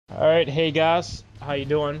All right, hey guys, how you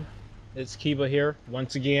doing? It's Kiba here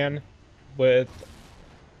once again with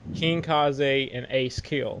King Kaze and Ace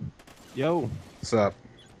Kill. Yo, What's up?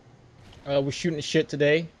 We're shooting the shit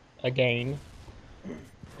today again,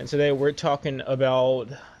 and today we're talking about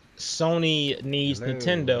Sony needs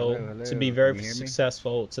Nintendo to be Can very you hear me?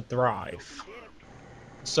 successful to thrive.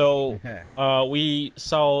 So, we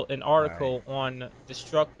saw an Alright. article on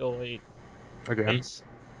Destructoid, Again. bas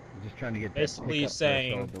I'm just trying to get that basically pickup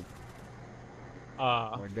threshold saying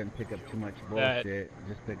uh where it doesn't pick up too much that bullshit. It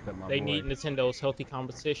just picks up my they need voice. Nintendo's healthy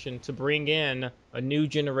competition to bring in a new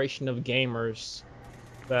generation of gamers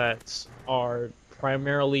that are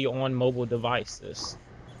primarily on mobile devices.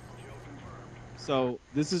 So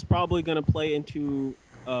this is probably going to play into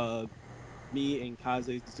me and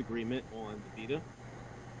Kaze's disagreement on the Vita,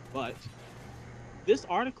 but this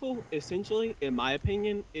article essentially, in my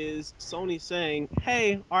opinion, is Sony saying,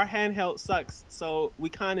 "Hey, our handheld sucks, so we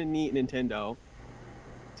kind of need Nintendo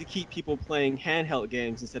to keep people playing handheld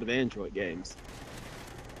games instead of Android games."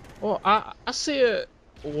 Well, I see it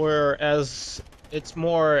whereas it's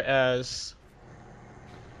more as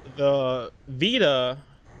the Vita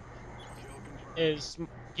is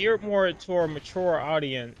geared more to a mature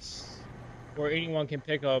audience where anyone can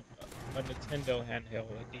pick up a Nintendo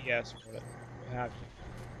handheld, a DS, or what have you.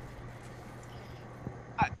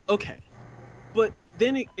 Okay, but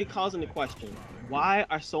then it calls into question: why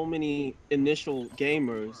are so many initial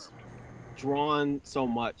gamers drawn so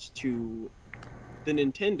much to the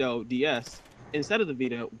Nintendo DS instead of the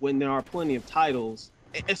Vita when there are plenty of titles,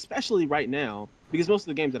 especially right now, because most of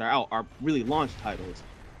the games that are out are really launch titles.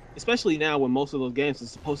 Especially now when most of those games are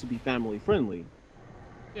supposed to be family friendly.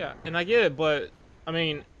 Yeah, and I get it, but I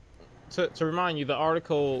mean, to remind you, the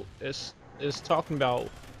article is talking about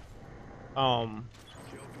um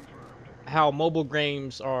how mobile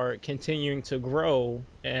games are continuing to grow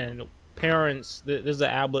and parents this is an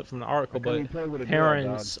ablet from the I article, couldn't but even play with a girl, dog.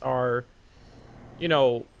 parents are, you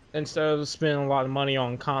know, instead of spending a lot of money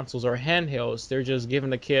on consoles or handhelds, they're just giving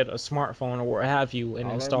the kid a smartphone or what have you and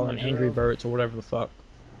All of them are installing Angry girls. Birds or whatever the fuck.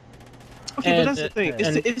 Okay, but And that's the thing. It's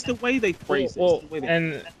and it's the way they well, phrase it. It's well the way they.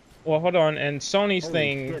 and well, hold on. And Sony's Holy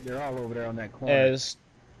thing shit, they're all over there on that corner. is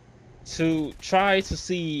to try to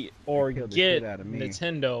see They or killed the shit get out of me.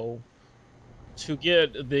 Nintendo to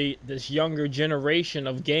get this younger generation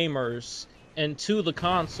of gamers into the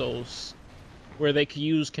consoles where they could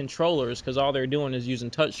use controllers because all they're doing is using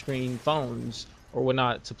touchscreen phones or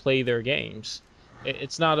whatnot to play their games.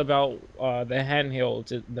 It's not about the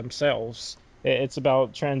handhelds themselves. It's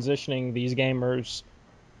about transitioning these gamers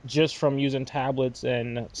just from using tablets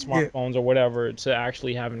and Yeah, smartphones or whatever to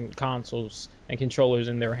actually having consoles and controllers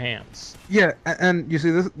in their hands. yeah, and you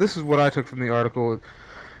see, this is what I took from the article.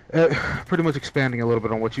 Uh, Pretty much expanding a little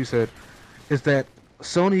bit on what you said is that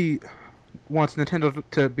Sony wants Nintendo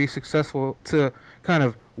to be successful to kind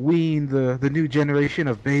of wean the new generation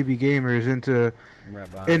of baby gamers I'm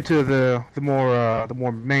right behind you. into the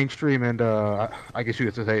more mainstream and I guess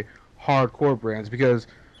you could say hardcore brands because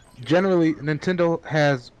generally Nintendo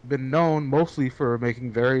has been known mostly for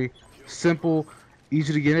making very simple,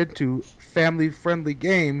 easy to get into, family-friendly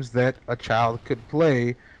games that a child could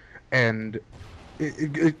play, and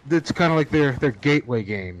it's kind of like their gateway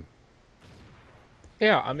game.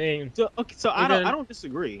 Yeah, I mean, So okay, so I even don't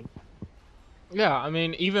disagree. yeah, I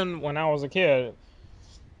mean, even when I was a kid,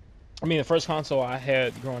 I mean, the first console I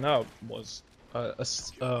had growing up was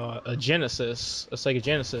a Genesis, a Sega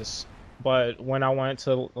Genesis. But when I wanted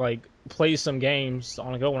to like play some games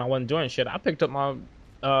on the go when I wasn't doing shit, I picked up my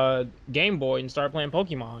Game Boy and started playing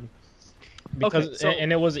Pokemon Okay, because so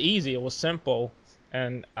and it was easy, it was simple,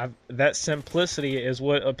 and that simplicity is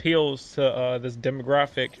what appeals to this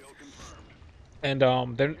demographic. And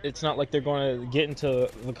it's not like they're going to get into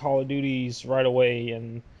the Call of Duties right away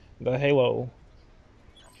and the Halo.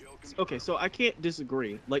 so I can't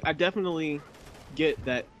disagree. Like I definitely get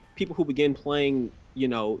that people who begin playing,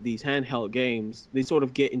 these handheld games, they sort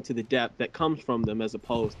of get into the depth that comes from them as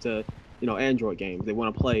opposed to, Android games. They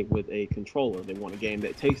want to play with a controller. They want a game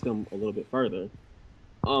that takes them a little bit further.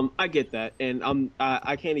 I get that, and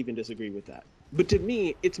I can't even disagree with that. But to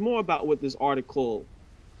me, it's more about what this article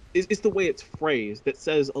is. It's the way it's phrased that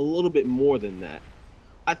says a little bit more than that.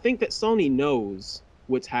 I think that Sony knows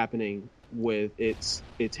what's happening with its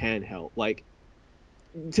handheld. Like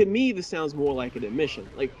to me, this sounds more like an admission.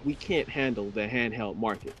 Like we can't handle the handheld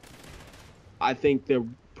market. I think they're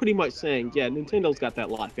pretty much saying, yeah, Nintendo's got that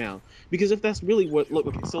locked down. Because if that's really what look,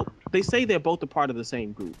 okay, so they say they're both a part of the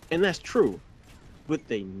same group, and that's true. But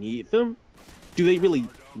they need them. Do they really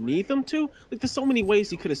need them to. Like, there's so many ways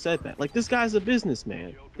he could have said that. Like, this guy's a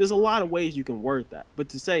businessman. There's a lot of ways you can word that. But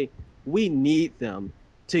to say we need them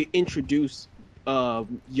to introduce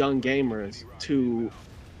young gamers to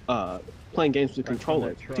playing games with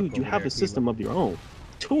controllers, dude, you have a system of your own,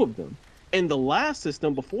 2 of them, and the last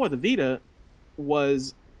system before the Vita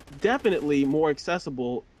was definitely more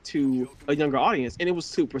accessible to a younger audience, and it was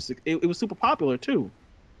super popular too.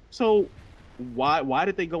 So why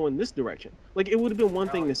did they go in this direction? Like, it would have been one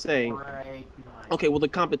thing to say, okay, well, the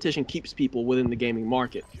competition keeps people within the gaming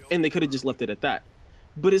market, and they could have just left it at that.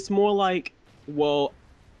 But it's more like, well,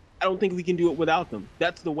 I don't think we can do it without them.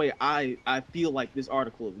 That's the way I feel like this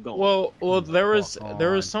article is going. Well, there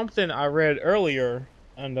was something I read earlier,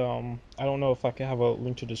 and I don't know if I can have a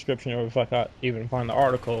link to the description or if I could even find the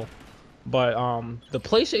article, but the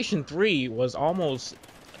PlayStation 3 was almost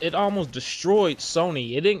destroyed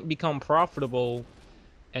Sony. It didn't become profitable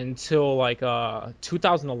until like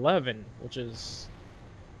 2011, which is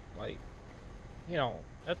like, you know,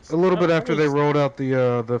 that's a little bit after they rolled out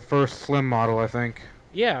the first Slim model, I think.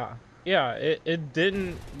 Yeah, it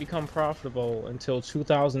didn't become profitable until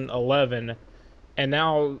 2011, and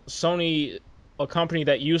now Sony, a company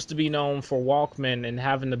that used to be known for Walkman and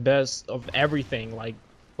having the best of everything, like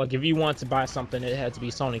if you want to buy something, it had to be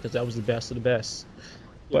Sony because that was the best of the best.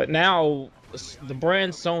 But now the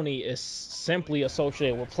brand Sony is simply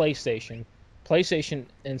associated with PlayStation. PlayStation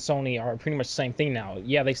and Sony are pretty much the same thing now.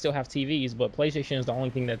 Yeah, they still have TVs, but PlayStation is the only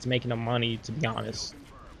thing that's making them money, to be honest.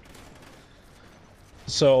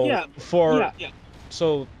 So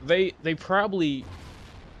so they probably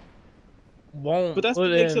won't put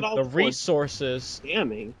in the resources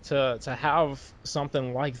to have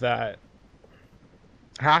something like that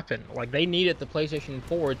happen. Like, they needed the PlayStation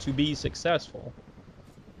 4 to be successful,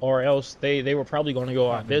 or else they were probably going to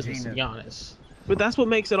go out of business, to be honest. But that's what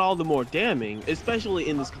makes it all the more damning, especially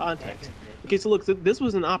in this context. Okay, so look, this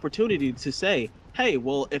was an opportunity to say, hey,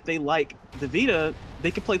 well, if they like the Vita,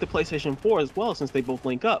 they could play the PlayStation 4 as well, since they both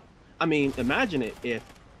link up. I mean, imagine it, if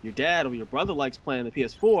your dad or your brother likes playing the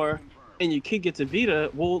PS4 and your kid gets a Vita,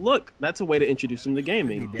 well, look, that's a way to introduce him to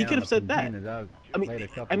gaming. He could have said that. I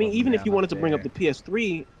mean, even if you wanted to bring up the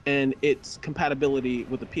PS3 and its compatibility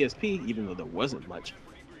with the PSP, even though there wasn't much,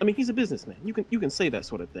 I mean, he's a businessman. You can say that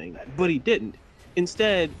sort of thing, but he didn't.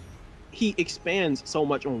 Instead, he expands so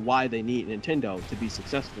much on why they need Nintendo to be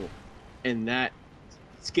successful, and that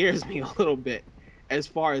scares me a little bit as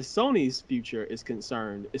far as Sony's future is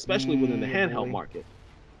concerned, especially within the handheld market.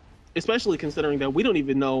 Especially considering that we don't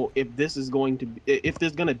even know if this is going to be, if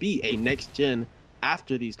there's going to be a next gen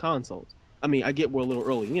after these consoles. I mean, I get we're a little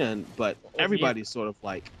early in, but everybody's sort of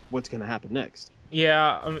like, what's going to happen next?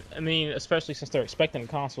 Yeah, I mean, especially since they're expecting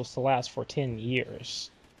consoles to last for 10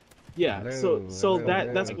 years. Yeah, so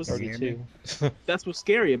that's what's 32. That's what's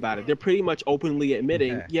scary about it. They're pretty much openly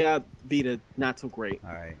admitting, yeah, Vita not so great.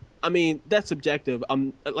 All right. I mean, that's subjective.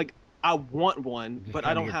 Like, I want one, but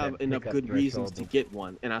I don't have enough good reasons to get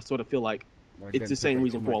one, and I sort of feel like it's the same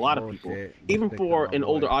reason for a lot of people. Even for an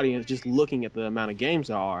older audience, just looking at the amount of games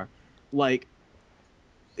there are, like,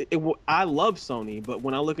 I love Sony, but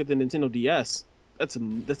when I look at the Nintendo DS, that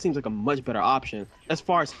seems like a much better option as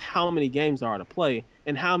far as how many games there are to play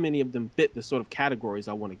and how many of them fit the sort of categories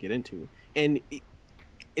I want to get into. And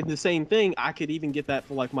in the same thing, I could even get that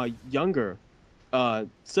for like my younger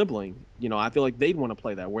sibling. You know, I feel like they'd want to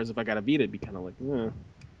play that. Whereas if I got a Vita, it'd be kind of like,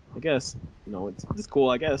 I guess, you know, it's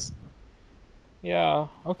cool, I guess. Yeah.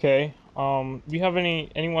 Okay. Do you have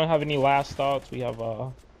anyone have any last thoughts? We have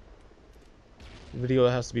a video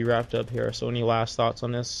that has to be wrapped up here. So any last thoughts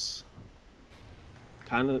on this?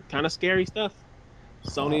 Kind of scary stuff.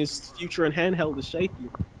 Sony's future in handheld is shaky.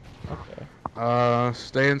 Okay.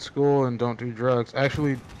 Stay in school and don't do drugs.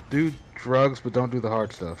 Actually, do drugs, but don't do the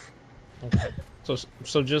hard stuff. Okay.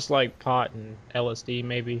 So just like pot and LSD,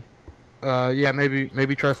 maybe. Yeah,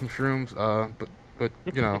 maybe try some shrooms. But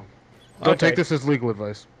you know, don't take this as legal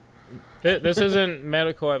advice. This isn't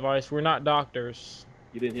medical advice. We're not doctors.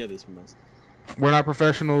 You didn't hear this from us. We're not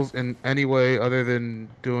professionals in any way other than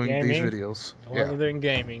doing these videos. Other than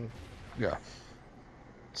gaming. Yeah.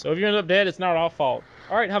 So if you end up dead, it's not our fault.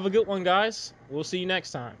 All right, have a good one, guys. We'll see you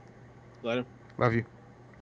next time. Later. Love you.